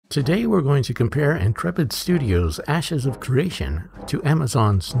Today we're going to compare Intrepid Studios' Ashes of Creation to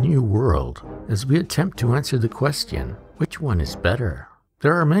Amazon's New World, as we attempt to answer the question, which one is better?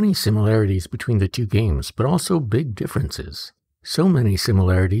 There are many similarities between the two games, but also big differences. So many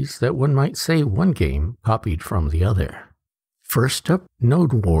similarities that one might say one game copied from the other. First up,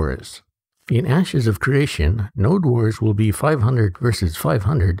 Node Wars. In Ashes of Creation, Node Wars will be 500 versus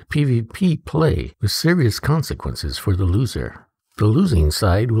 500 PvP play with serious consequences for the loser. The losing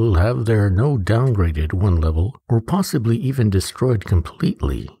side will have their node downgraded one level, or possibly even destroyed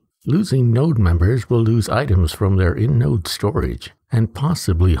completely. Losing node members will lose items from their in-node storage, and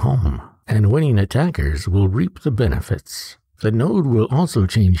possibly home, and winning attackers will reap the benefits. The node will also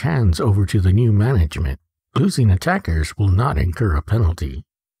change hands over to the new management. Losing attackers will not incur a penalty.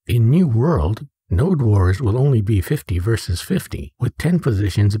 In New World, Node Wars will only be 50 versus 50, with 10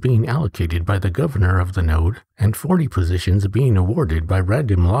 positions being allocated by the governor of the node, and 40 positions being awarded by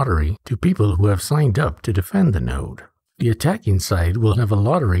random lottery to people who have signed up to defend the node. The attacking side will have a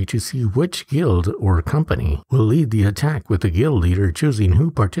lottery to see which guild or company will lead the attack, with the guild leader choosing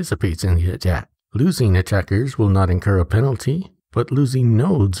who participates in the attack. Losing attackers will not incur a penalty, but losing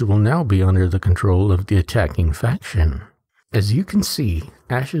nodes will now be under the control of the attacking faction. As you can see,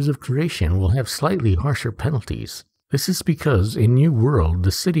 Ashes of Creation will have slightly harsher penalties. This is because in New World,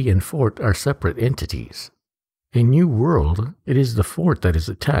 the city and fort are separate entities. In New World, it is the fort that is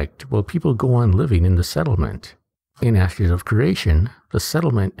attacked while people go on living in the settlement. In Ashes of Creation, the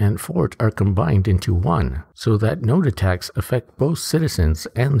settlement and fort are combined into one, so that node attacks affect both citizens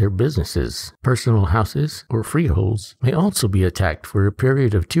and their businesses. Personal houses or freeholds may also be attacked for a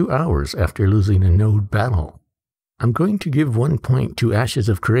period of 2 hours after losing a node battle. I'm going to give 1 point to Ashes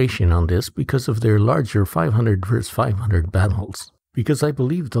of Creation on this because of their larger 500 vs 500 battles, because I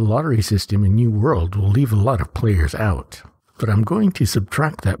believe the lottery system in New World will leave a lot of players out. But I'm going to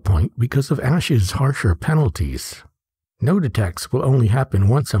subtract that point because of Ashes' harsher penalties. Node attacks will only happen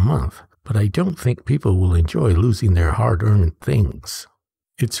once a month, but I don't think people will enjoy losing their hard-earned things.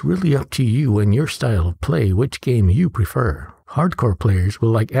 It's really up to you and your style of play which game you prefer. Hardcore players will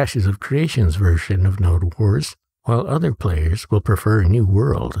like Ashes of Creation's version of Node Wars, while other players will prefer New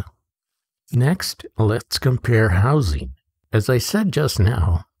World. Next, let's compare housing. As I said just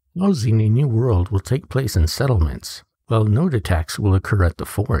now, housing in New World will take place in settlements, while node attacks will occur at the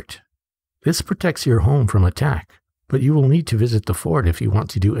fort. This protects your home from attack, but you will need to visit the fort if you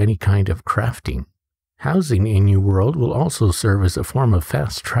want to do any kind of crafting. Housing in New World will also serve as a form of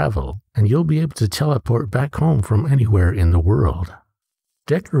fast travel, and you'll be able to teleport back home from anywhere in the world.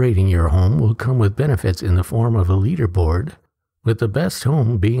 Decorating your home will come with benefits in the form of a leaderboard, with the best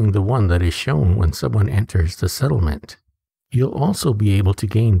home being the one that is shown when someone enters the settlement. You'll also be able to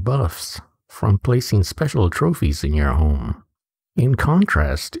gain buffs from placing special trophies in your home. In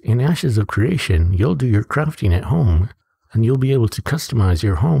contrast, in Ashes of Creation, you'll do your crafting at home, and you'll be able to customize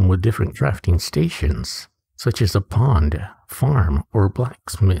your home with different crafting stations, such as a pond, farm, or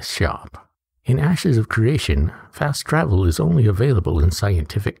blacksmith shop. In Ashes of Creation, fast travel is only available in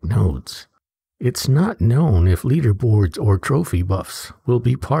scientific nodes. It's not known if leaderboards or trophy buffs will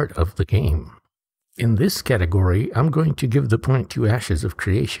be part of the game. In this category, I'm going to give the point to Ashes of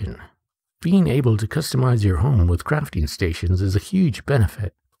Creation. Being able to customize your home with crafting stations is a huge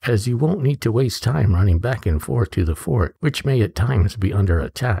benefit, as you won't need to waste time running back and forth to the fort, which may at times be under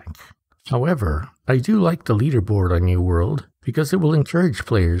attack. However, I do like the leaderboard on New World, because it will encourage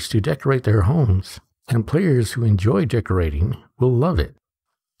players to decorate their homes, and players who enjoy decorating will love it.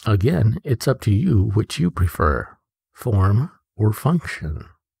 Again, it's up to you which you prefer, form or function.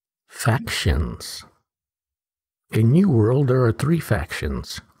 Factions. In New World there are 3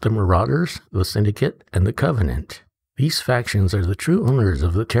 factions, the Marauders, the Syndicate, and the Covenant. These factions are the true owners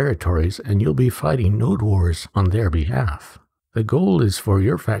of the territories, and you'll be fighting node wars on their behalf. The goal is for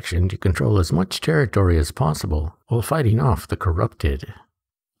your faction to control as much territory as possible while fighting off the corrupted.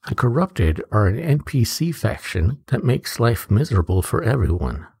 The corrupted are an NPC faction that makes life miserable for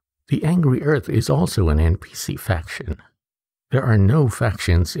everyone. The Angry Earth is also an NPC faction. There are no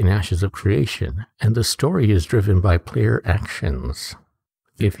factions in Ashes of Creation, and the story is driven by player actions.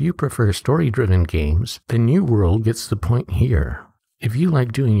 If you prefer story-driven games, then New World gets the point here. If you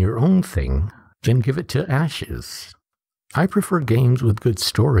like doing your own thing, then give it to Ashes. I prefer games with good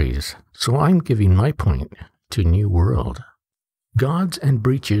stories, so I'm giving my point to New World. Gods and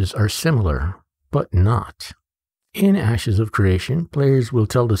breaches are similar, but not. In Ashes of Creation, players will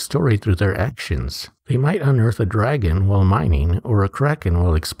tell the story through their actions. They might unearth a dragon while mining, or a kraken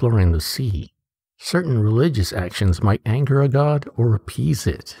while exploring the sea. Certain religious actions might anger a god or appease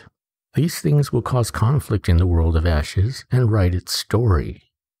it. These things will cause conflict in the world of Ashes and write its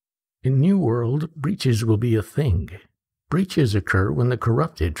story. In New World, breaches will be a thing. Breaches occur when the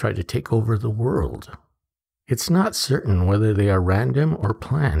corrupted try to take over the world. It's not certain whether they are random or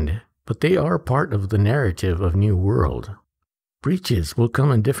planned, but they are part of the narrative of New World. Breaches will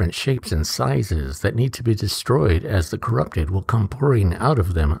come in different shapes and sizes that need to be destroyed, as the corrupted will come pouring out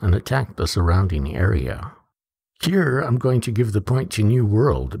of them and attack the surrounding area. Here, I'm going to give the point to New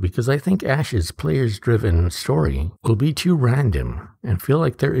World because I think Ash's players-driven story will be too random and feel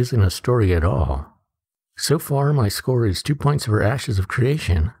like there isn't a story at all. So far, my score is 2 points for Ashes of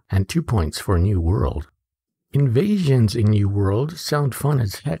Creation and 2 points for New World. Invasions in New World sound fun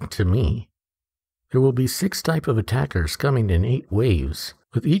as heck to me. There will be 6 types of attackers coming in 8 waves,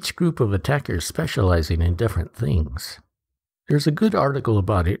 with each group of attackers specializing in different things. There's a good article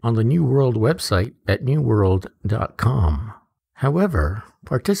about it on the New World website at newworld.com. However,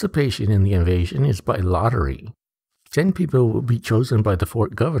 participation in the invasion is by lottery. 10 people will be chosen by the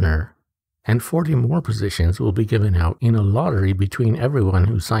fort governor, and 40 more positions will be given out in a lottery between everyone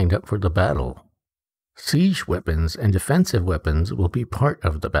who signed up for the battle. Siege weapons and defensive weapons will be part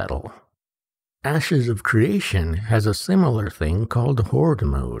of the battle. Ashes of Creation has a similar thing called Horde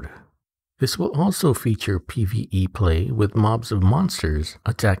Mode. This will also feature PvE play with mobs of monsters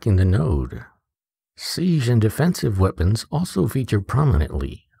attacking the node. Siege and defensive weapons also feature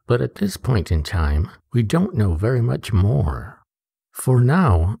prominently, but at this point in time, we don't know very much more. For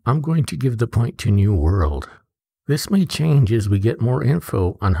now, I'm going to give the point to New World. This may change as we get more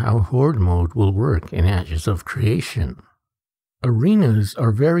info on how Horde Mode will work in Ashes of Creation. Arenas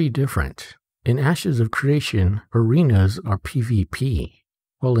are very different. In Ashes of Creation, arenas are PvP,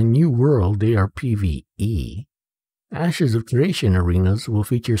 while in New World they are PvE. Ashes of Creation arenas will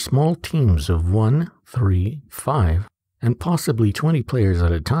feature small teams of 1, 3, 5, and possibly 20 players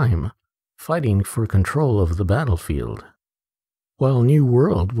at a time, fighting for control of the battlefield. While New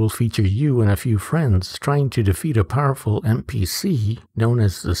World will feature you and a few friends trying to defeat a powerful NPC known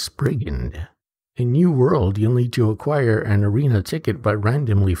as the Sprigand. In New World, you'll need to acquire an arena ticket by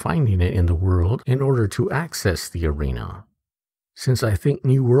randomly finding it in the world in order to access the arena. Since I think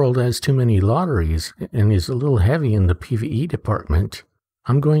New World has too many lotteries and is a little heavy in the PvE department,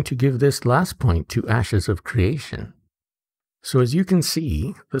 I'm going to give this last point to Ashes of Creation. So as you can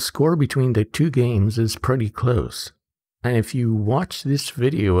see, the score between the 2 games is pretty close. And if you watch this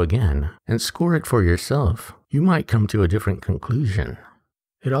video again and score it for yourself, you might come to a different conclusion.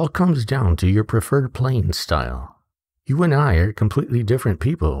 It all comes down to your preferred playing style. You and I are completely different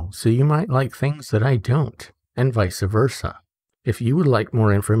people, so you might like things that I don't, and vice versa. If you would like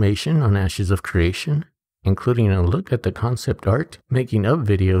more information on Ashes of Creation, including a look at the concept art, making of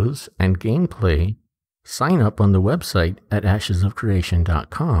videos, and gameplay, sign up on the website at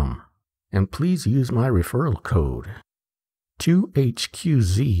ashesofcreation.com, and please use my referral code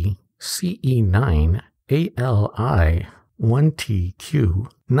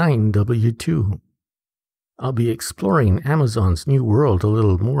 2HQZCE9ALI1TQ9W2. I'll be exploring Amazon's New World a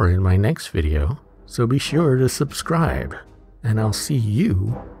little more in my next video, so be sure to subscribe. And I'll see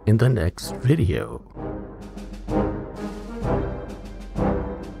you in the next video.